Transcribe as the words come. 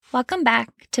Welcome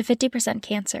back to 50%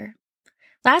 Cancer.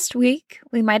 Last week,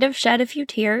 we might have shed a few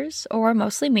tears, or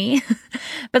mostly me,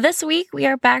 but this week we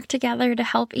are back together to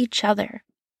help each other.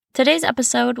 Today's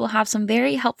episode will have some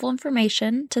very helpful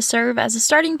information to serve as a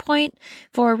starting point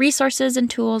for resources and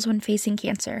tools when facing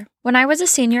cancer. When I was a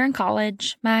senior in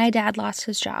college, my dad lost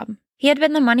his job. He had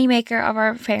been the moneymaker of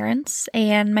our parents,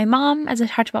 and my mom, as I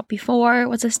talked about before,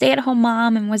 was a stay-at-home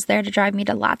mom and was there to drive me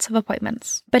to lots of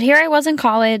appointments. But here I was in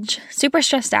college, super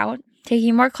stressed out,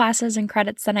 taking more classes and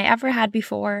credits than I ever had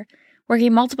before,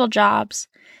 working multiple jobs,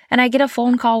 and I get a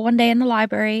phone call one day in the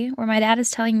library where my dad is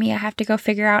telling me I have to go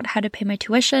figure out how to pay my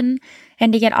tuition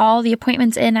and to get all the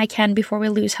appointments in I can before we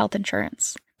lose health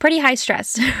insurance. Pretty high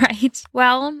stress, right?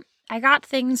 Well, I got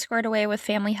things squared away with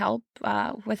family help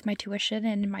with my tuition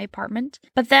and in my apartment.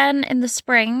 But then in the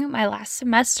spring, my last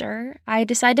semester, I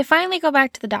decided to finally go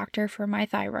back to the doctor for my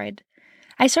thyroid.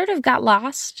 I sort of got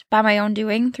lost by my own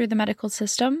doing through the medical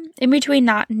system, in between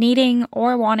not needing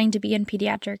or wanting to be in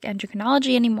pediatric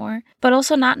endocrinology anymore, but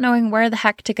also not knowing where the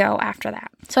heck to go after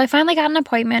that. So I finally got an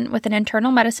appointment with an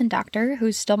internal medicine doctor,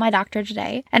 who's still my doctor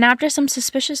today, and after some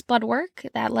suspicious blood work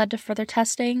that led to further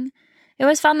testing, it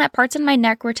was found that parts in my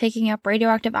neck were taking up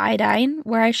radioactive iodine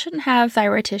where I shouldn't have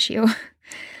thyroid tissue.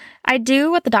 I do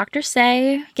what the doctors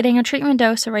say, getting a treatment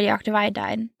dose of radioactive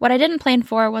iodine. What I didn't plan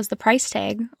for was the price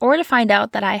tag, or to find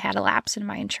out that I had a lapse in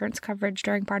my insurance coverage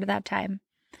during part of that time,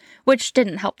 which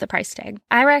didn't help the price tag.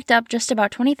 I racked up just about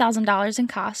 $20,000 in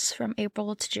costs from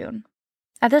April to June.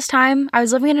 At this time, I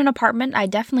was living in an apartment I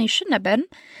definitely shouldn't have been,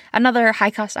 another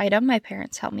high-cost item my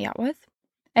parents helped me out with,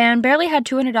 and barely had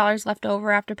 $200 left over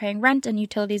after paying rent and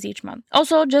utilities each month.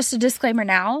 Also, just a disclaimer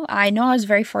now, I know I was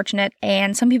very fortunate,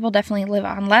 and some people definitely live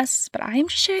on less, but I am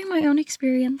just sharing my own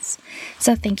experience.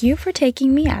 So thank you for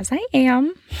taking me as I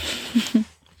am.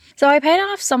 So I paid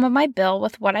off some of my bill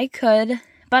with what I could,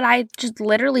 but I just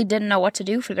literally didn't know what to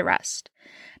do for the rest.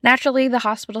 Naturally, the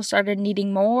hospital started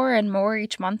needing more and more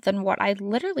each month than what I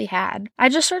literally had. I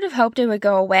just sort of hoped it would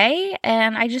go away,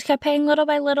 and I just kept paying little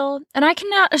by little, and I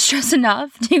cannot stress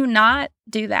enough, do not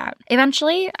do that.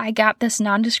 Eventually, I got this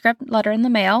nondescript letter in the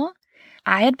mail.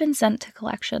 I had been sent to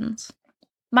collections.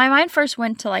 My mind first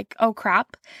went to oh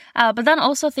crap, but then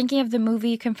also thinking of the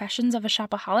movie Confessions of a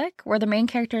Shopaholic, where the main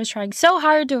character is trying so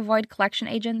hard to avoid collection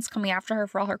agents coming after her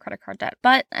for all her credit card debt.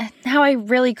 But now I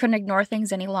really couldn't ignore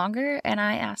things any longer, and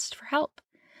I asked for help.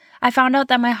 I found out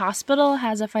that my hospital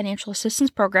has a financial assistance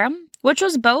program, which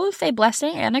was both a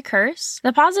blessing and a curse.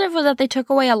 The positive was that they took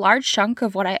away a large chunk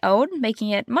of what I owed, making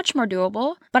it much more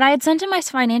doable, but I had sent in my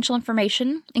financial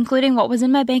information, including what was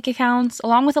in my bank accounts,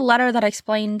 along with a letter that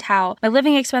explained how my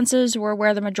living expenses were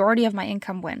where the majority of my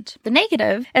income went. The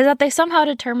negative is that they somehow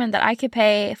determined that I could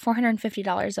pay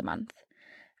 $450 a month.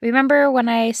 Remember when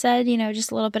I said, just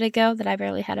a little bit ago that I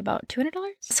barely had about $200?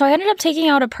 So I ended up taking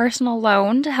out a personal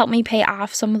loan to help me pay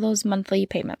off some of those monthly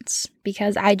payments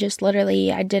because I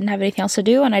didn't have anything else to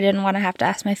do and I didn't want to have to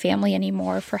ask my family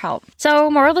anymore for help. So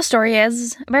moral of the story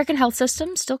is American health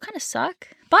systems still kind of suck,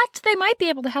 but they might be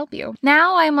able to help you.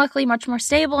 Now I am luckily much more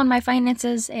stable in my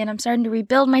finances and I'm starting to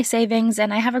rebuild my savings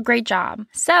and I have a great job.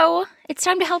 So it's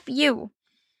time to help you.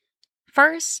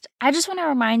 First, I just want to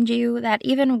remind you that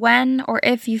even when or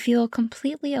if you feel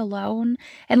completely alone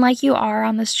and like you are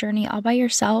on this journey all by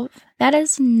yourself, that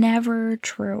is never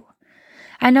true.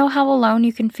 I know how alone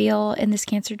you can feel in this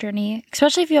cancer journey,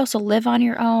 especially if you also live on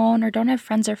your own or don't have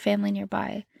friends or family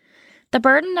nearby. The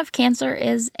burden of cancer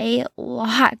is a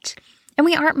lot, and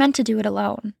we aren't meant to do it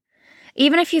alone.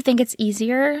 Even if you think it's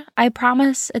easier, I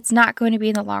promise it's not going to be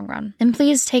in the long run. And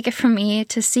please take it from me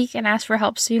to seek and ask for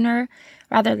help sooner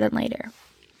rather than later.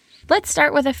 Let's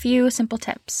start with a few simple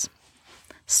tips.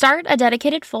 Start a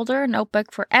dedicated folder or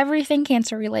notebook for everything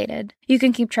cancer related. You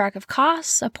can keep track of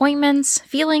costs, appointments,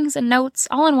 feelings, and notes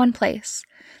all in one place.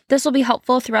 This will be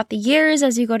helpful throughout the years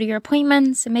as you go to your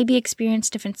appointments and maybe experience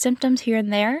different symptoms here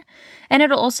and there. And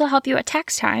it'll also help you at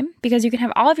tax time because you can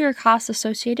have all of your costs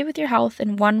associated with your health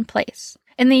in one place.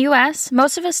 In the US,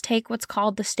 most of us take what's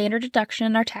called the standard deduction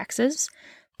in our taxes.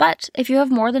 But if you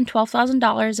have more than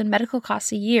 $12,000 in medical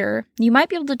costs a year, you might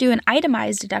be able to do an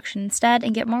itemized deduction instead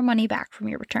and get more money back from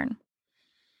your return.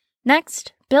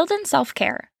 Next, build in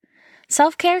self-care.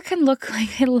 Self-care can look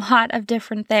like a lot of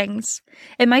different things.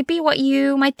 It might be what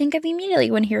you might think of immediately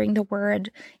when hearing the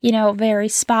word, very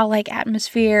spa-like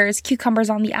atmospheres, cucumbers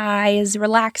on the eyes,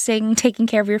 relaxing, taking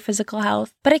care of your physical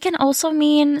health. But it can also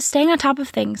mean staying on top of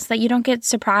things that you don't get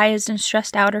surprised and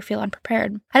stressed out or feel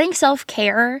unprepared. I think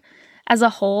self-care as a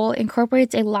whole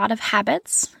incorporates a lot of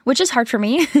habits, which is hard for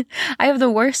me. I have the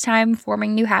worst time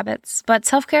forming new habits, but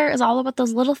self-care is all about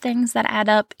those little things that add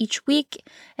up each week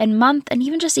and month and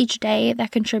even just each day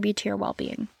that contribute to your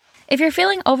well-being. If you're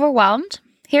feeling overwhelmed,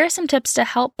 here are some tips to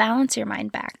help balance your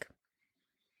mind back.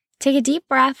 Take a deep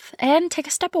breath and take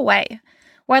a step away.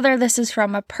 Whether this is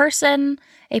from a person,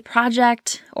 a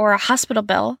project, or a hospital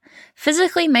bill,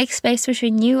 physically make space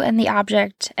between you and the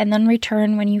object and then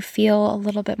return when you feel a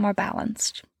little bit more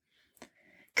balanced.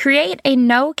 Create a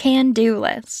no-can-do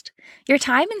list. Your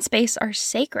time and space are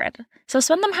sacred, so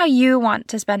spend them how you want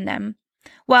to spend them.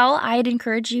 Well, I'd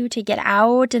encourage you to get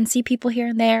out and see people here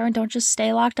and there and don't just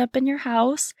stay locked up in your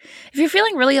house. If you're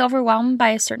feeling really overwhelmed by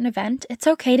a certain event, it's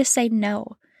okay to say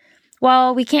no.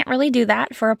 Well, we can't really do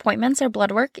that for appointments or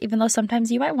blood work, even though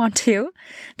sometimes you might want to.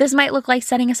 This might look like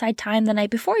setting aside time the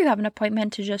night before you have an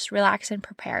appointment to just relax and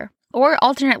prepare. Or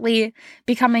alternately,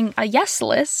 becoming a yes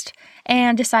list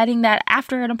and deciding that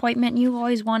after an appointment, you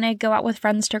always want to go out with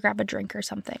friends to grab a drink or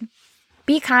something.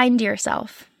 Be kind to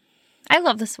yourself. I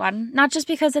love this one, not just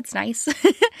because it's nice,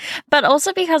 but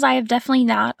also because I have definitely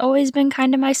not always been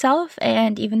kind to myself,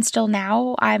 and even still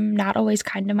now, I'm not always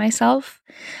kind to myself.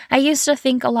 I used to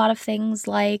think a lot of things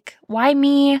like, why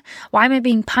me? Why am I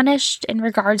being punished in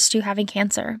regards to having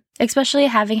cancer, especially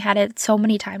having had it so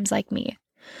many times like me.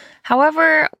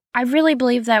 However, I really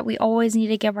believe that we always need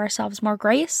to give ourselves more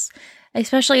grace,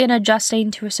 especially in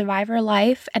adjusting to a survivor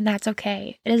life, and that's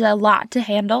okay. It is a lot to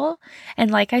handle,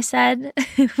 and like I said,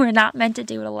 we're not meant to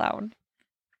do it alone.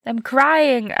 I'm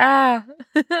crying.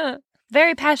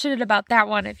 Very passionate about that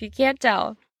one, if you can't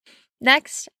tell.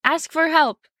 Next, ask for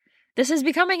help. This is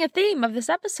becoming a theme of this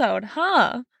episode,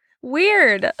 huh?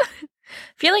 Weird.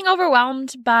 Feeling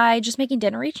overwhelmed by just making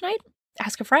dinner each night?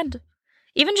 Ask a friend.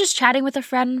 Even just chatting with a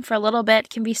friend for a little bit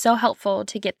can be so helpful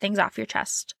to get things off your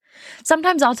chest.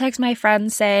 Sometimes I'll text my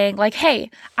friends saying, like, hey,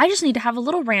 I just need to have a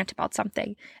little rant about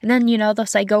something. And then, they'll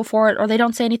say, go for it, or they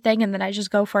don't say anything, and then I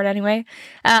just go for it anyway.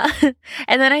 And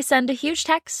then I send a huge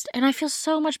text, and I feel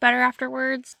so much better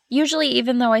afterwards. Usually,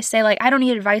 even though I say, I don't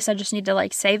need advice, I just need to,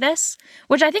 say this,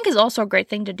 which I think is also a great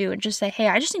thing to do, and just say, hey,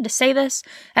 I just need to say this,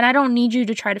 and I don't need you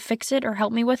to try to fix it or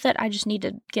help me with it. I just need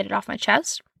to get it off my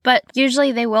chest. But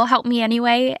usually they will help me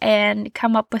anyway and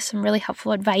come up with some really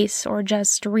helpful advice or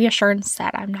just reassurance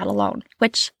that I'm not alone,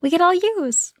 which we could all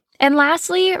use. And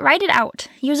lastly, write it out.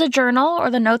 Use a journal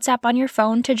or the notes app on your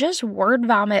phone to just word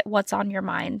vomit what's on your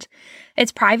mind.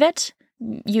 It's private,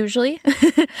 usually,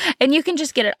 and you can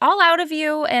just get it all out of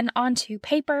you and onto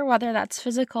paper, whether that's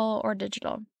physical or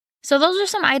digital. So those are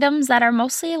some items that are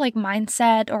mostly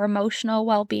mindset or emotional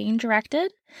well-being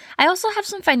directed. I also have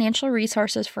some financial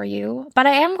resources for you, but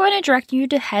I am going to direct you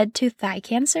to head to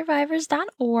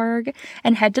thighcancersurvivors.org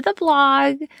and head to the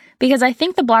blog, because I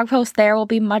think the blog post there will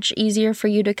be much easier for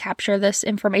you to capture this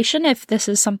information if this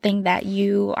is something that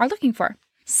you are looking for.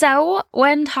 So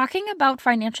when talking about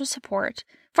financial support,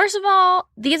 first of all,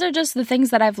 these are just the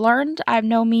things that I've learned. I'm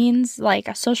no means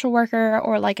a social worker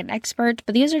or an expert,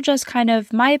 but these are just kind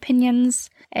of my opinions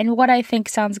and what I think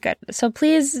sounds good. So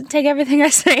please take everything I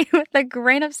say with a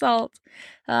grain of salt,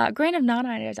 grain of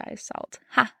non-iodized salt.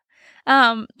 Ha.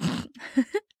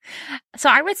 So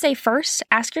I would say first,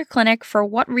 ask your clinic for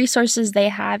what resources they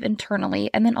have internally,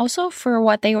 and then also for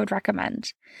what they would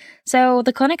recommend. So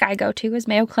the clinic I go to is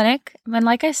Mayo Clinic, and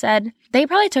like I said, they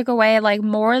probably took away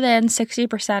more than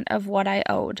 60% of what I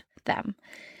owed them.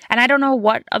 And I don't know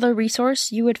what other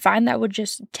resource you would find that would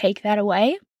just take that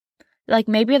away.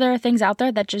 Maybe there are things out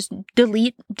there that just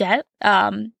delete debt,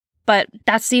 but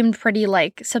that seemed pretty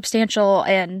substantial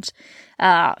and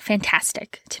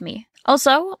fantastic to me.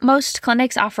 Also, most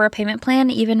clinics offer a payment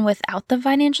plan even without the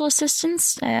financial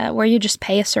assistance, where you just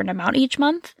pay a certain amount each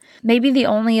month. Maybe the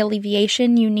only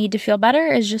alleviation you need to feel better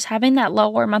is just having that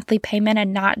lower monthly payment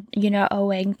and not,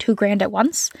 owing $2,000 at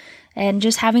once, and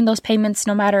just having those payments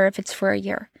no matter if it's for a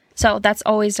year. So that's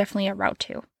always definitely a route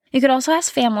too. You could also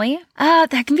ask family.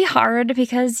 That can be hard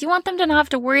because you want them to not have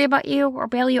to worry about you or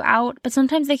bail you out, but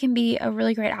sometimes they can be a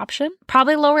really great option.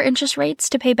 Probably lower interest rates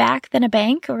to pay back than a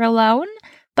bank or a loan.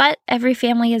 But every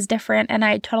family is different, and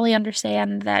I totally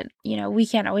understand that, we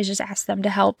can't always just ask them to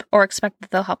help or expect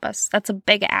that they'll help us. That's a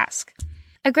big ask.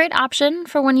 A great option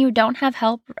for when you don't have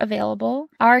help available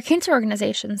are cancer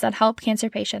organizations that help cancer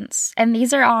patients. And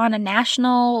these are on a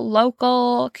national,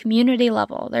 local, community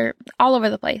level. They're all over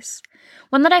the place.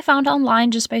 One that I found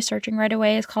online just by searching right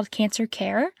away is called Cancer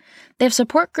Care. They have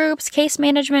support groups, case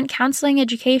management, counseling,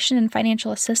 education, and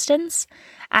financial assistance.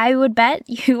 I would bet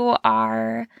you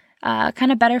are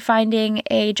kind of better finding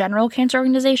a general cancer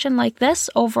organization like this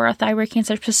over a thyroid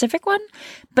cancer specific one,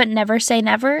 but never say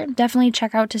never. Definitely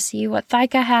check out to see what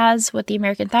THICA has, what the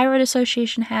American Thyroid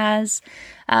Association has.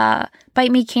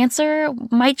 Bite Me Cancer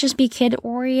might just be kid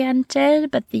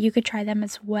oriented, but you could try them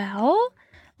as well.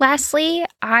 Lastly,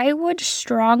 I would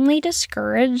strongly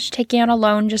discourage taking out a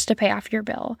loan just to pay off your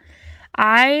bill.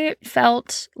 I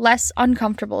felt less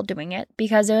uncomfortable doing it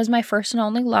because it was my first and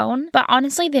only loan. But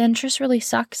honestly, the interest really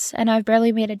sucks and I've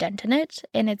barely made a dent in it.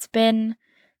 And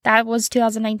that was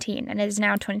 2019 and it is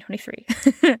now 2023.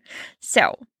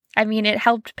 So, I mean, it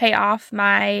helped pay off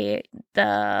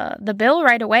the bill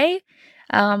right away.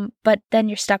 But then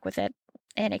you're stuck with it.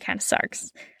 And it kind of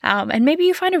sucks. And maybe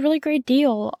you find a really great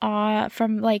deal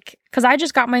because I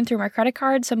just got mine through my credit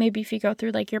card. So maybe if you go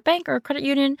through like your bank or credit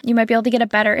union, you might be able to get a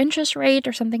better interest rate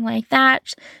or something like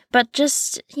that. But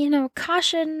just,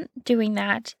 caution doing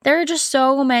that. There are just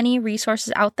so many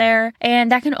resources out there, and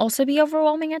that can also be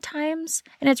overwhelming at times.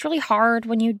 And it's really hard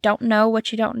when you don't know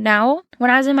what you don't know.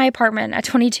 When I was in my apartment at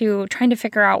 22 trying to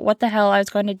figure out what the hell I was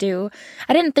going to do,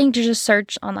 I didn't think to just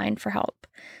search online for help.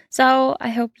 So I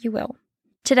hope you will.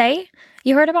 Today,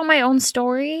 you heard about my own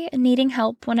story and needing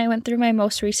help when I went through my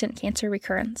most recent cancer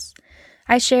recurrence.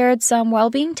 I shared some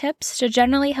well-being tips to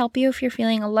generally help you if you're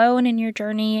feeling alone in your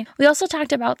journey. We also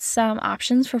talked about some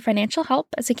options for financial help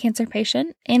as a cancer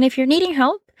patient. And if you're needing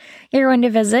help, you're going to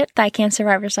visit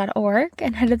thycancersurvivors.org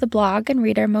and head to the blog and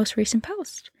read our most recent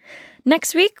post.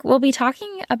 Next week, we'll be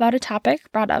talking about a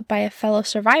topic brought up by a fellow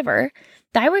survivor,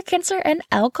 thyroid cancer and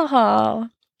alcohol.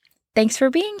 Thanks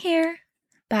for being here.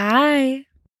 Bye.